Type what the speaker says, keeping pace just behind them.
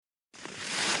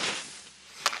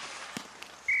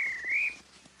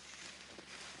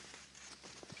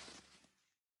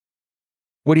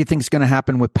What do you think is going to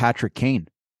happen with Patrick Kane?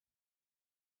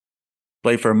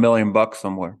 Play for $1 million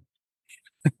somewhere.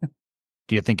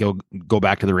 Do you think he'll go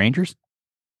back to the Rangers?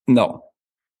 No.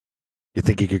 You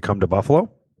think he could come to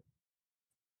Buffalo?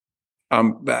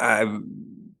 I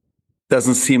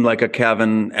doesn't seem like a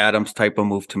Kevin Adams type of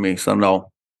move to me. So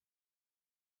no.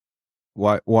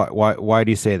 Why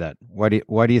do you say that? Why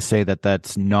do you say that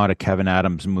that's not a Kevin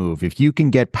Adams move? If you can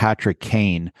get Patrick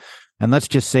Kane, and let's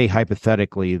just say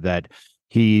hypothetically that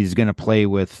he's going to play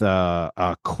with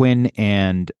Quinn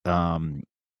and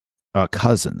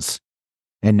Cousins,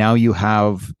 and now you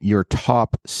have your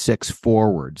top six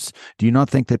forwards. Do you not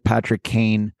think that Patrick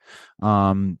Kane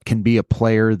can be a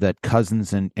player that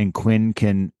Cousins and Quinn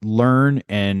can learn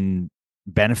and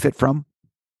benefit from?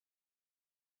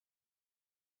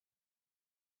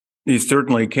 He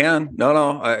certainly can.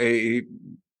 No.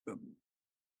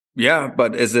 Yeah,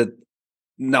 but is it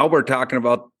now we're talking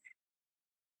about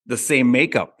the same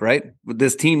makeup, right?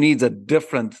 This team needs a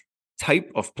different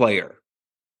type of player.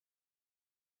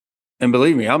 And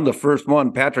believe me, I'm the first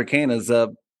one. Patrick Kane is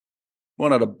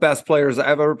one of the best players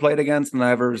I've ever played against and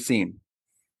I've ever seen.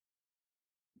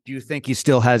 Do you think he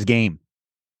still has game?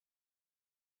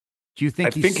 Do you think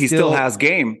I think he still has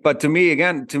game. But to me,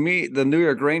 the New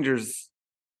York Rangers,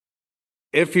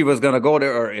 if he was going to go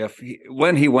there, or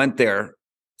when he went there,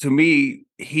 to me,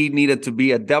 he needed to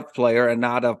be a depth player and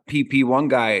not a PP1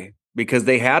 guy because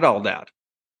they had all that.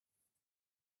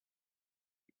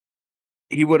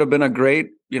 He would have been a great,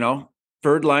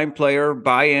 third line player,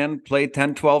 buy in, play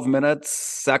 10, 12 minutes,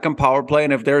 second power play.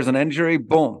 And if there's an injury,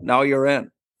 boom, now you're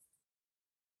in.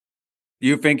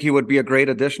 You think he would be a great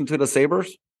addition to the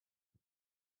Sabres?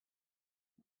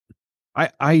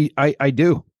 I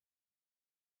do.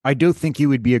 I do think he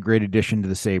would be a great addition to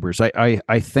the Sabres.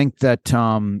 I think that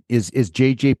is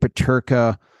JJ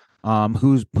Paterka,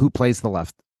 who plays the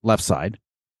left side.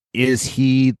 Is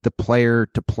he the player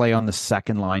to play on the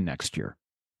second line next year?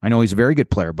 I know he's a very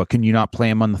good player, but can you not play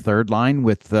him on the third line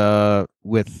with a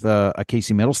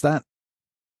Casey Middlestat?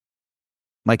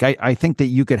 Like I think that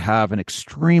you could have an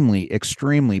extremely,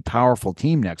 extremely powerful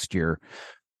team next year.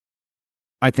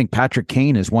 I think Patrick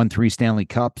Kane has won 3 Stanley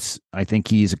Cups. I think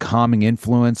he's a calming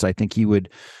influence. I think he would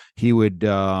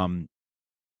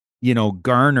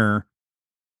garner,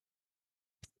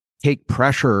 take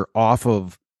pressure off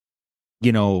of,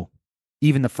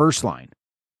 even the first line.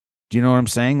 Do you know what I'm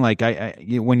saying? Like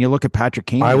when you look at Patrick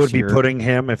Kane, I would be putting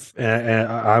him if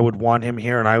I would want him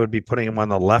here, and I would be putting him on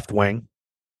the left wing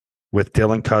with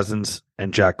Dylan Cousins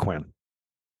and Jack Quinn.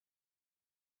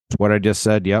 That's what I just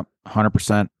said. Yep,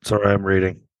 100%. Sorry, I'm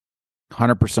reading.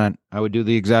 100%. I would do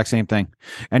the exact same thing.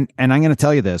 And I'm going to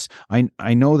tell you this.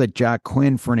 I know that Jack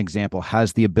Quinn, for an example,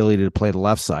 has the ability to play the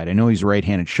left side. I know he's a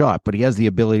right-handed shot, but he has the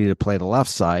ability to play the left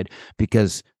side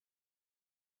because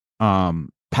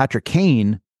Patrick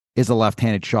Kane is a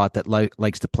left-handed shot that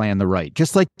likes to play on the right,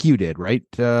 just like you did, right?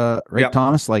 Right,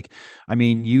 Thomas? Like, I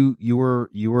mean, you were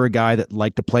a guy that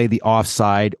liked to play the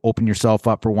offside, open yourself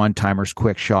up for one-timers,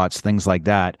 quick shots, things like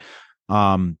that.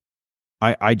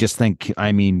 I just think,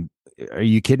 I mean, are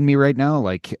you kidding me right now?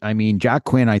 Like, I mean, Jack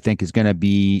Quinn, I think he's going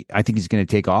to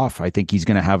take off. I think he's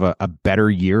going to have a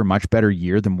better year, much better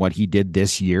year than what he did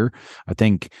this year. I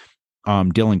think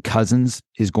Dylan Cousins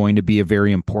is going to be a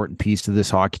very important piece to this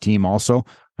hockey team also.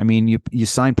 I mean, you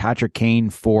sign Patrick Kane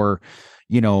for,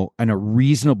 a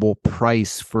reasonable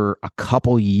price for a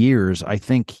couple years. I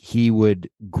think he would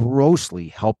grossly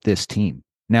help this team.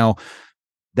 Now,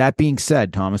 that being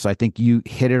said, Thomas, I think you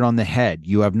hit it on the head.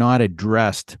 You have not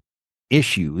addressed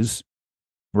issues,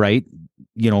 right?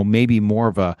 Maybe more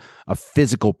of a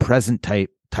physical present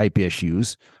type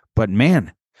issues. But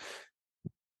man,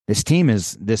 this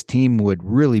team would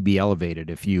really be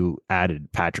elevated if you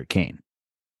added Patrick Kane.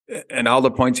 And all the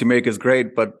points you make is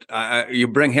great, but you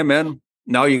bring him in,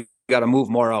 now you got to move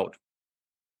more out.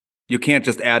 You can't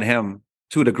just add him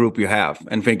to the group you have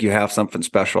and think you have something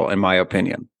special, in my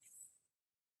opinion.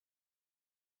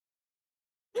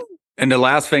 And the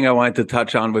last thing I wanted to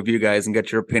touch on with you guys and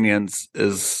get your opinions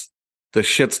is the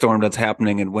shitstorm that's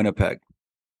happening in Winnipeg.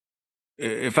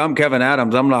 If I'm Kevin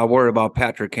Adams, I'm not worried about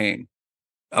Patrick Kane.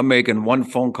 I'm making one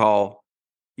phone call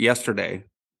yesterday.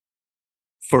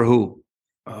 For who?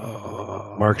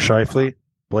 Mark Scheifele,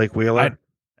 Blake Wheeler,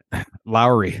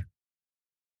 Lowry.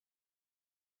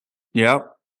 Yeah.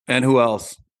 And who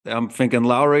else? I'm thinking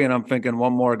Lowry, and I'm thinking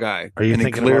one more guy. Are you and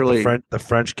thinking about the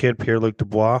French kid, Pierre-Luc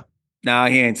Dubois? Nah,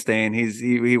 he ain't staying.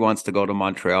 He wants to go to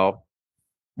Montreal.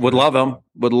 Would love him.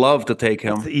 Would love to take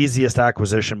That's him. the easiest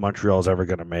acquisition Montreal's ever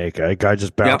going to make. A guy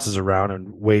just bounces around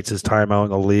and waits his time out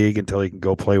in the league until he can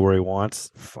go play where he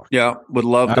wants. Fuck. Yeah, would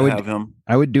love to have him.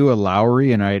 I would do a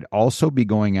Lowry, and I'd also be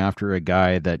going after a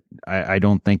guy that I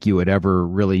don't think you would ever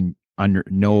really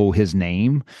know his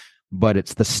name, but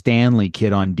it's the Stanley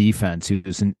kid on defense,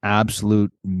 who's an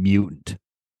absolute mutant.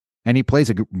 And he plays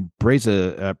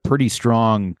a pretty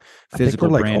strong physical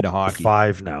brand of hockey.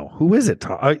 5 now. Who is it?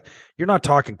 You're not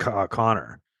talking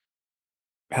Connor.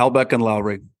 Hellbeck and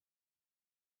Lowry.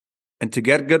 And to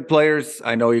get good players,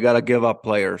 I know you got to give up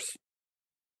players.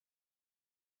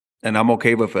 And I'm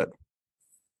okay with it.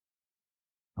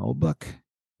 Hellbeck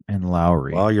and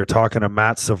Lowry. Well, you're talking to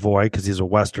Matt Savoy because he's a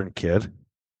Western kid.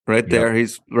 Right there.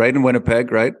 He's right in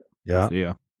Winnipeg, right? Yeah.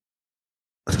 Yeah.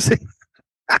 Casey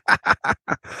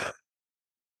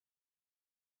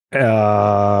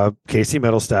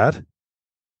Middlestad.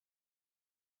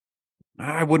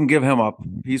 I wouldn't give him up.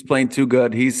 He's playing too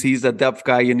good. He's the depth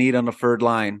guy you need on the third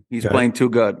line. He's playing too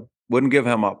good. Wouldn't give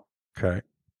him up. Okay.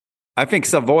 I think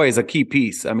Savoy is a key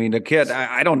piece. I mean, the kid,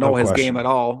 I don't know his game at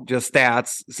all. Just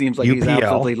stats. Seems like he's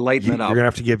absolutely lighting it up. You're going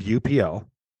to have to give UPL.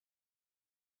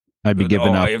 I'd be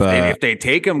giving up. If they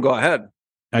take him, go ahead.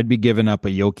 I'd be giving up a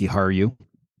Yoki Haru.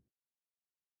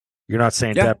 You're not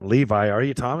saying Devin Levi, are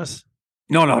you, Thomas?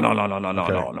 No,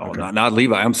 not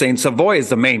Levi. I'm saying Savoy is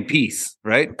the main piece,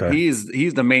 right? Okay.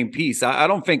 He's the main piece. I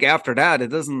don't think after that it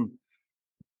doesn't.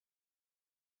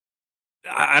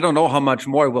 I don't know how much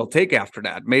more we'll take after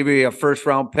that. Maybe a first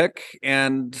round pick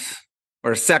or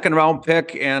a second round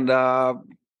pick and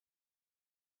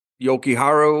Yoki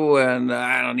Haru and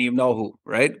I don't even know who,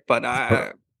 right?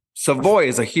 But Savoy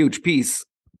is a huge piece.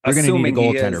 They're going to need a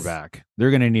goaltender back. They're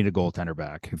going to need a goaltender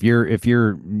back. If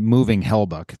you're moving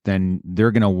Hellbuck, then they're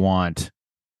going to want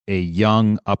a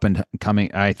young up and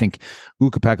coming. I think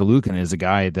Ukko-Pekka is a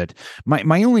guy that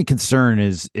my only concern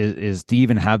is to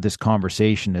even have this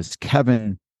conversation is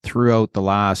Kevin throughout the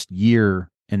last year,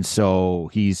 and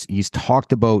so he's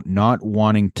talked about not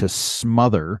wanting to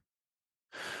smother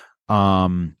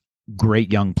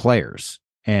great young players,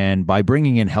 and by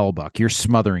bringing in Hellbuck, you're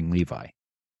smothering Levi.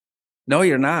 No,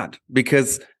 you're not,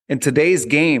 because in today's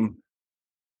game,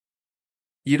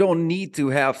 you don't need to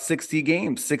have 60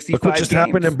 games, 65 Look what just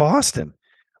happened in Boston.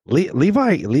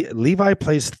 Levi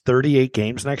plays 38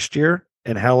 games next year,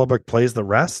 and Hellebuyck plays the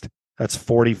rest. That's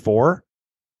 44.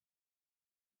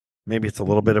 Maybe it's a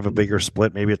little bit of a bigger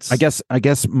split. Maybe it's. I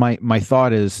guess my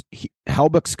thought is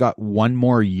Hellebuyck's got one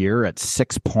more year at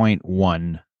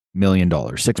 $6.1 million,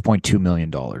 $6.2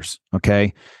 million.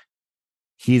 Okay,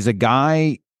 he's a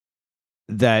guy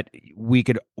that we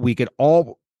could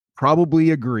all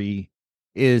probably agree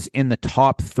is in the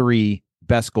top 3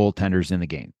 best goaltenders in the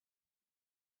game.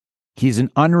 He's an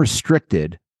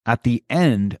unrestricted at the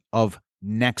end of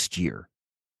next year.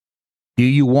 Do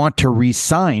you want to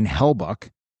re-sign Hellebuyck?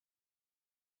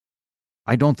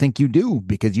 I don't think you do,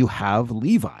 because you have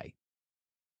Levi.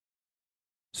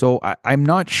 So I'm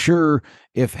not sure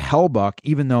if Hellebuyck,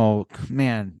 even though,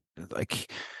 man, like,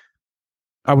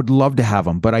 I would love to have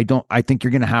him, but I think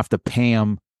you're going to have to pay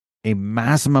him a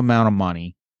massive amount of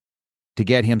money to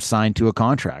get him signed to a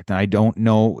contract. And I don't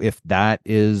know if that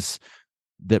is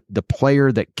the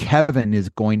player that Kevin is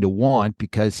going to want,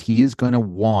 because he is going to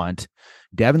want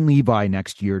Devin Levi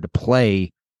next year to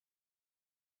play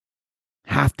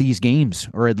half these games,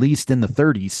 or at least in the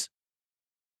 30s.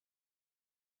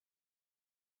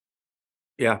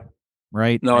 Yeah.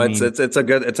 Right. No, it's a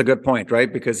good point,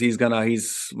 right? Because he's how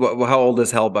old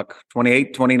is Hellebuyck?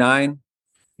 28, 29?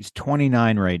 He's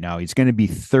 29 right now. He's going to be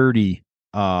 30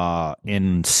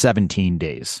 in 17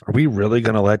 days. Are we really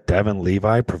going to let Devin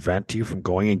Levi prevent you from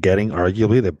going and getting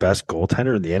arguably the best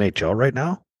goaltender in the NHL right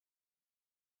now?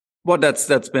 Well, that's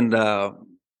been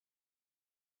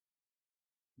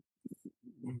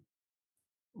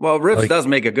Rips does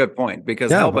make a good point,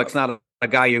 because Hellebuyck's not a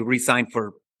guy you re-sign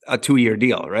for a 2-year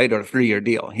deal, right? Or a 3-year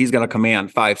deal. He's going to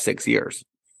command 5-6 years.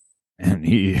 And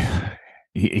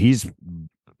he's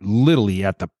literally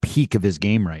at the peak of his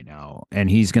game right now, and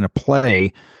he's going to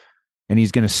play, and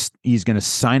he's going to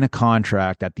sign a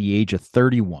contract at the age of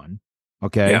 31.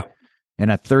 Okay. Yeah.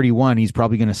 And at 31, he's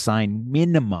probably going to sign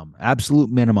absolute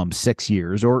minimum 6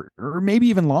 years, or maybe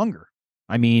even longer.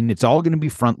 I mean, it's all going to be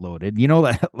front loaded. You know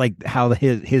that, like, how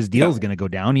his deal is going to go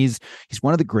down. He's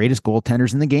one of the greatest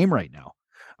goaltenders in the game right now.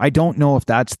 I don't know if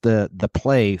that's the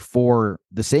play for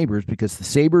the Sabres, because the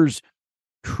Sabres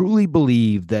truly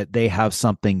believe that they have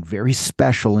something very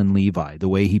special in Levi, the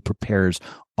way he prepares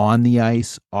on the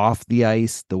ice, off the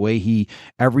ice, the way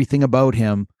everything about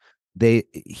him,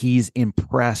 he's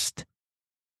impressed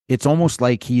it's almost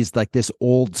like he's like this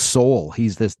old soul.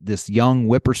 He's this young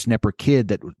whippersnapper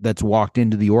kid that's walked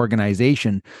into the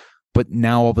organization, but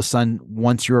now all of a sudden,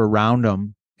 once you're around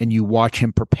him and you watch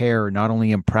him prepare, not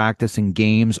only in practice and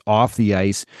games off the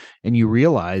ice, and you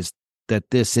realize that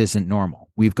this isn't normal.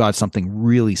 We've got something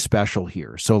really special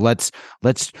here. So let's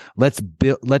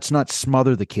not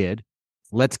smother the kid.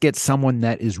 Let's get someone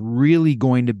that is really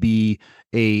going to be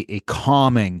a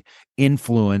calming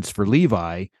influence for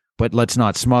Levi, but let's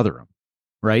not smother him.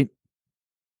 Right?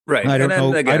 Right. I don't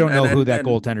know. Again, I don't know who that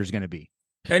goaltender is going to be.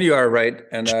 And you are right.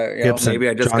 And Gibson, maybe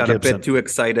I just John got Gibson. a bit too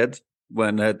excited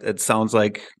when it sounds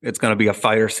like it's going to be a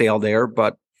fire sale there.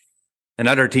 But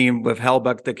another team with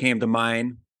Hellbuck that came to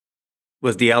mind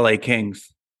was the LA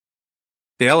Kings.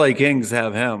 The LA Kings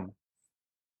have him.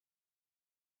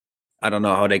 I don't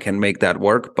know how they can make that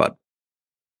work, but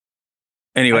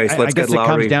anyways, let's get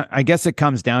Lowry. I guess it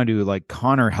comes down to like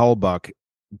Connor Hellbuck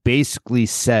basically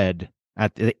said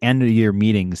at the end of the year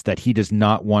meetings that he does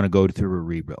not want to go through a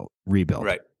rebuild.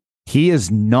 Right. He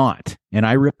is not, and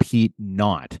I repeat,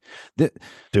 not. Dude,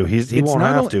 he won't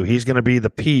have to. He's going to be the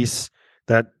piece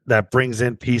that brings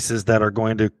in pieces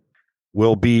that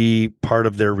will be part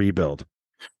of their rebuild.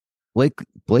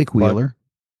 Blake Wheeler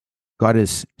got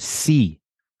his C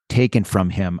taken from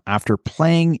him after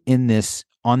playing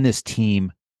on this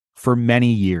team for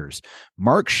many years.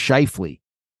 Mark Scheifele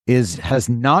has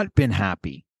not been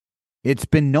happy. It's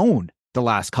been known the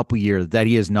last couple of years that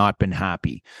he has not been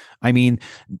happy. I mean,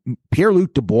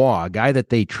 Pierre-Luc Dubois, a guy that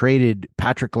they traded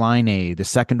Patrick Laine, the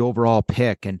second overall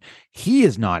pick, and he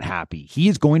is not happy. He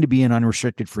is going to be an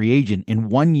unrestricted free agent in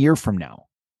 1 year from now.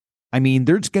 I mean,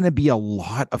 there's going to be a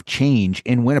lot of change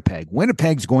in Winnipeg.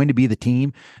 Winnipeg's going to be the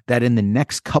team that in the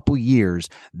next couple years,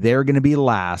 they're going to be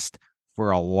last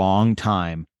for a long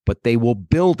time, but they will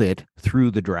build it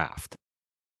through the draft.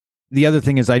 The other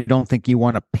thing is, I don't think you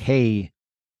want to pay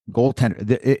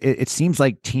goaltender. It seems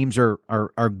like teams are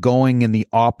going in the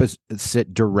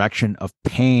opposite direction of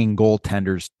paying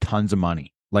goaltenders tons of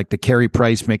money, like the Carey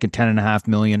Price making $10.5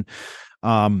 million.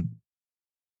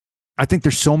 I think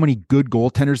there's so many good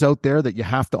goaltenders out there that you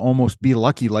have to almost be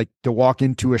lucky, like to walk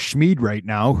into a Schmid right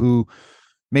now who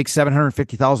makes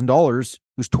 $750,000,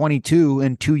 who's 22,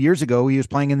 and 2 years ago he was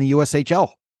playing in the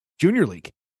USHL Junior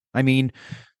League. I mean,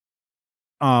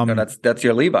 no, that's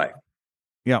your Levi.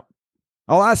 Yeah.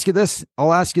 I'll ask you this.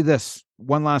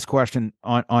 One last question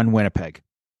on Winnipeg.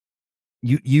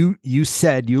 You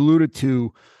alluded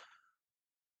to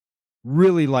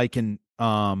really liking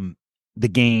the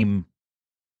game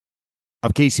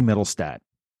of Casey Middlestat.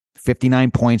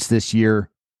 59 points this year,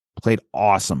 played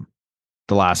awesome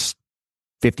the last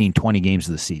 15, 20 games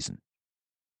of the season.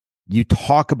 You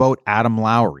talk about Adam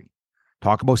Lowry,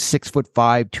 talk about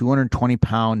 6'5",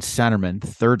 220-pound centerman,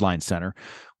 third line center.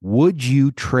 Would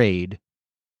you trade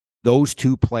those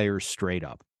two players straight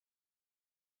up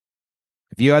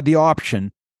if you had the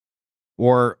option,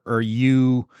 or are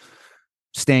you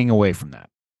staying away from that?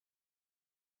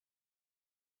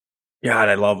 God,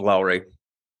 I love Lowry.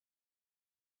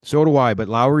 So do I, but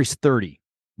Lowry's 30.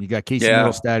 You got Casey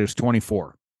Middlestat, who's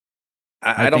 24.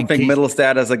 I don't think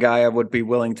Middlestat is a guy I would be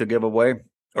willing to give away.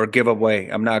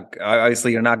 I'm not,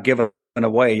 obviously you're not giving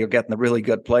away. You're getting a really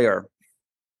good player.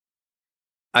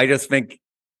 I just think.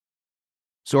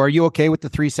 So are you okay with the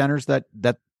three centers that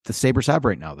the Sabres have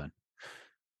right now then?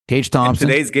 Tage Thompson,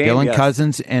 today's game, Dylan yes.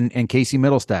 Cousins, and Casey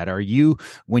Middlestat. Are you,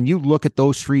 when you look at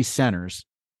those three centers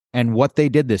and what they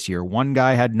did this year, one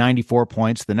guy had 94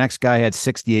 points, the next guy had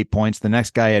 68 points, the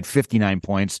next guy had 59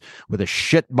 points with a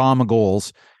shit bomb of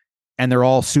goals, and they're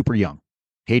all super young.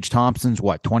 Tage Thompson's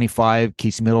 25,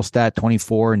 Casey Middlestat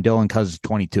 24, and Dylan Cousins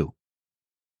 22.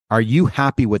 Are you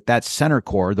happy with that center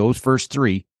core, those first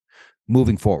three,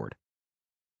 moving forward?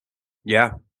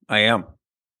 Yeah, I am.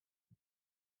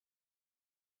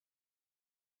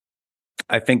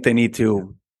 I think they need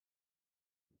to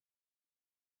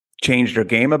change their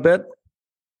game a bit,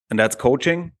 and that's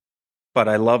coaching. But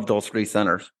I love those three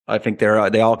centers. I think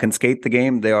they all can skate the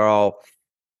game. They all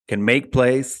can make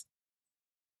plays.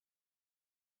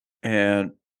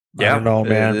 And I don't know,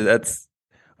 man. That's.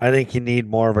 I think you need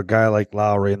more of a guy like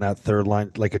Lowry in that third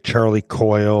line, like a Charlie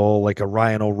Coyle, like a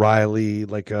Ryan O'Reilly,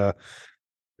 like a.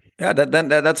 Yeah,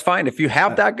 that's fine. If you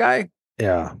have that guy,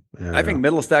 yeah. I think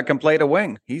Middlestat can play the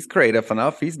wing. He's creative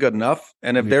enough. He's good enough.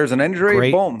 And if there's an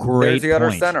injury, boom, there's the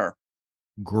other center.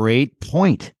 Great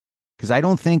point. Because I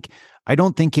don't think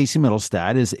Casey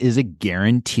Middlestat is a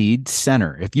guaranteed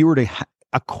center. If you were to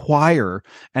acquire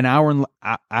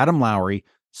Adam Lowry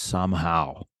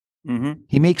somehow,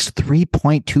 he makes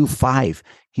 3.25.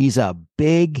 He's a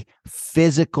big,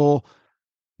 physical,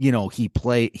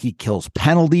 he kills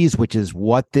penalties, which is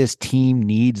what this team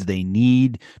needs. They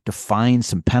need to find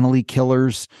some penalty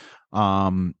killers.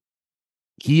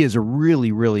 He is a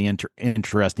really, really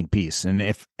interesting piece. And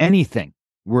if anything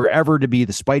were ever to be,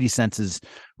 the Spidey senses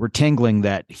were tingling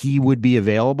that he would be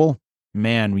available,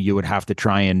 man, you would have to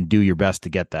try and do your best to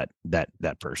get that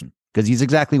person, because he's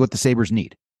exactly what the Sabres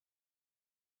need.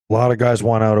 A lot of guys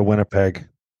want out of Winnipeg.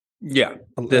 Yeah,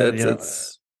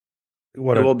 it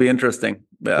will be interesting.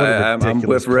 I'm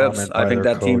with Rips. I think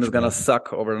that team is going to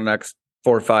suck over the next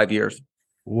 4 or 5 years.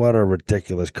 What a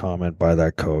ridiculous comment by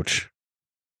that coach.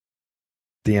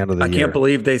 The end of the year. I can't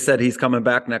believe they said he's coming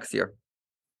back next year.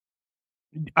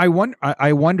 I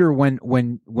wonder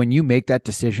when you make that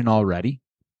decision already.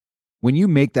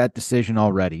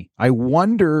 I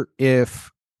wonder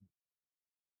if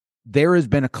there has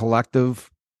been a collective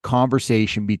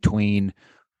conversation between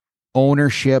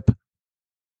ownership,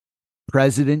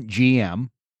 president, GM,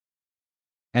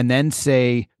 and then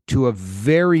say to a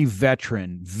very,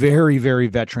 very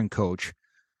veteran coach,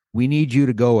 we need you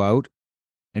to go out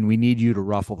and we need you to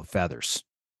ruffle the feathers.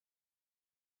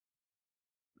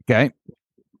 Okay.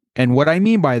 And what I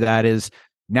mean by that is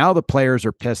now the players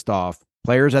are pissed off.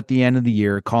 Players at the end of the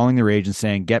year calling their agent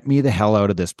saying, get me the hell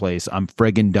out of this place. I'm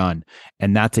friggin' done.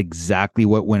 And that's exactly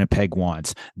what Winnipeg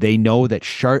wants. They know that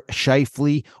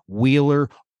Scheifele, Wheeler,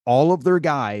 all of their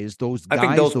guys, I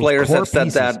think those players have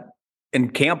said that in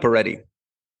camp already.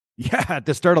 Yeah, at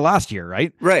the start of last year,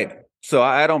 right? Right. So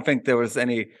I don't think there was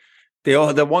any.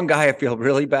 The one guy I feel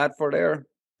really bad for there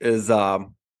is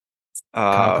Kyle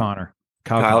Connor.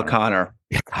 Kyle Connor.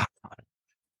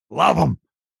 Love him.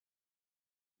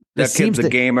 That kid's a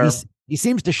gamer. He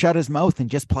seems to shut his mouth and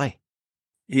just play.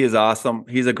 He is awesome.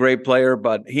 He's a great player,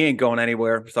 but he ain't going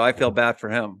anywhere. So I feel bad for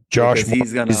him.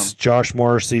 Josh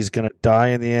Morrissey's gonna die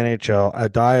in the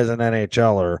NHL. Die as an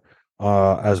NHLer,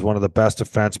 as one of the best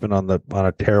defensemen on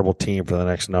a terrible team for the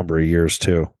next number of years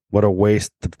too. What a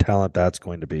waste of talent that's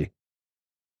going to be.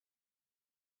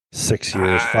 6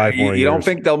 years, 5 more years. You don't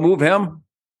think they'll move him?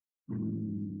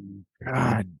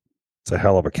 God, it's a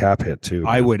hell of a cap hit too.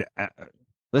 I would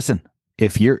listen.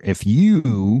 If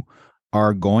you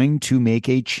are going to make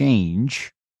a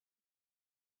change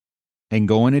and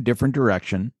go in a different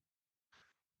direction,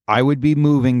 I would be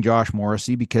moving Josh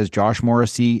Morrissey, because Josh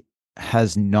Morrissey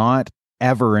has not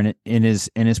ever in his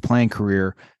playing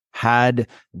career had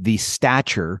the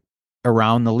stature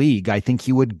around the league. I think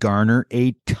he would garner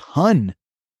a ton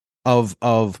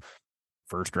of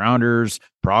first rounders,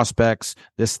 prospects,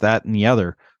 this, that, and the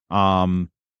other. If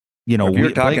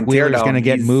you're talking Wheeler's going to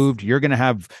get moved. You're going to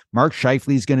have Mark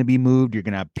Scheifele's going to be moved. You're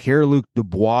going to have Pierre-Luc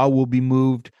Dubois will be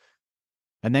moved.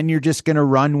 And then you're just going to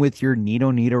run with your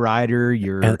Nino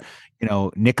Niederreiter,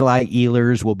 Nikolai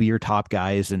Ehlers will be your top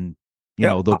guys, and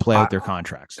they'll play out their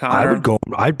contracts.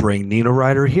 I'd bring Nino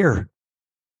Ryder here.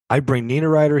 I'd bring Nino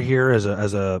Ryder here as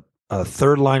a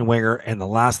third line winger. And the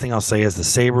last thing I'll say is the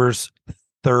Sabres'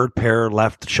 third pair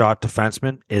left shot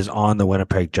defenseman is on the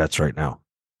Winnipeg Jets right now.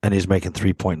 And he's making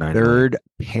 3.9. Third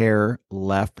pair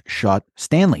left shot.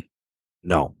 Stanley.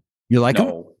 No. You like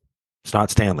him? It's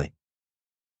not Stanley.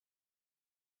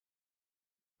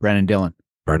 Brendan Dillon.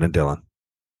 Dillon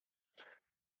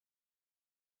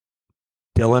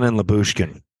and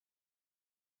Lyubushkin.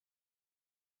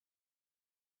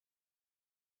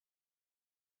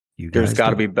 There's got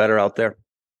to be better out there.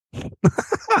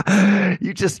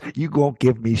 You won't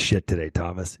give me shit today,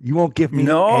 Thomas. You won't give me.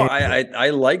 No,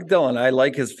 I like Dillon. I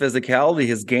like his physicality,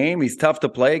 his game. He's tough to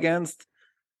play against.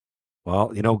 Well,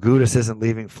 Gudas isn't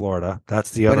leaving Florida. That's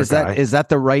the other guy. Is that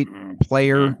the right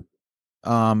player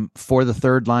for the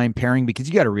third line pairing? Because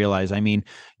you got to realize,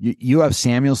 you have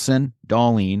Samuelsson,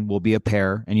 Dahlin will be a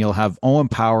pair, and you'll have Owen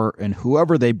Power and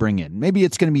whoever they bring in. Maybe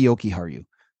it's going to be Yoki Haru.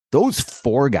 Those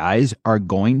 4 guys are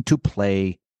going to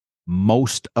play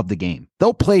most of the game.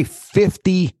 They'll play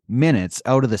 50 minutes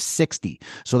out of the 60.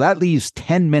 So that leaves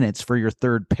 10 minutes for your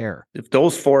third pair. If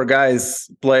those 4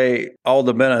 guys play all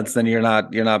the minutes, then you're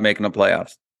not making the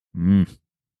playoffs.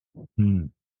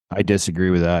 I disagree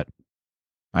with that.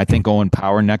 I think Owen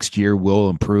Power next year will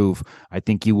improve. I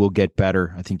think he will get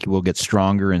better. I think he will get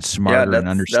stronger and smarter and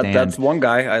understand. That's one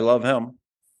guy. I love him.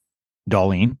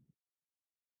 Dahlin.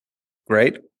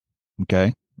 Great.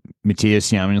 Okay.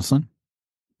 Matthias Samuelsson.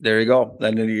 There you go.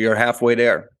 Then you're halfway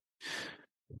there.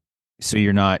 So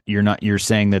you're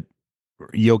saying that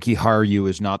Yoki Haru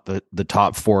is not the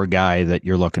top 4 guy that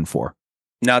you're looking for.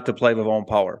 Not to play with Own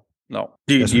Power. No.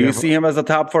 Do you see him as a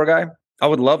top 4 guy? I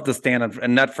would love to stand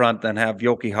in net front and have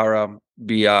Yoki Haru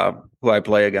be who I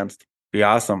play against. Be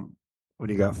awesome. What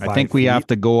do you got? I think we have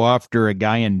to go after a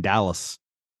guy in Dallas.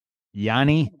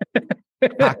 Yanni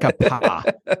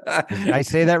Hakapa. Did I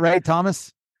say that right,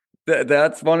 Thomas?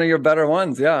 That's one of your better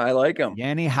ones. Yeah, I like him.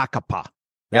 Yanni Hakapa.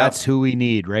 That's who we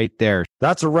need right there.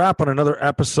 That's a wrap on another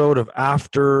episode of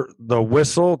After the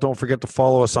Whistle. Don't forget to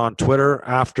follow us on Twitter,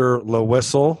 After the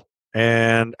Whistle,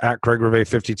 and at Craig Rivet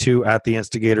 52, at the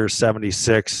Instigator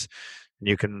 76. And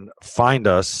you can find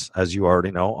us, as you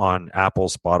already know, on Apple,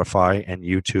 Spotify, and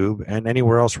YouTube, and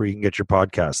anywhere else where you can get your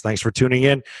podcasts. Thanks for tuning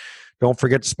in. Don't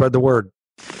forget to spread the word.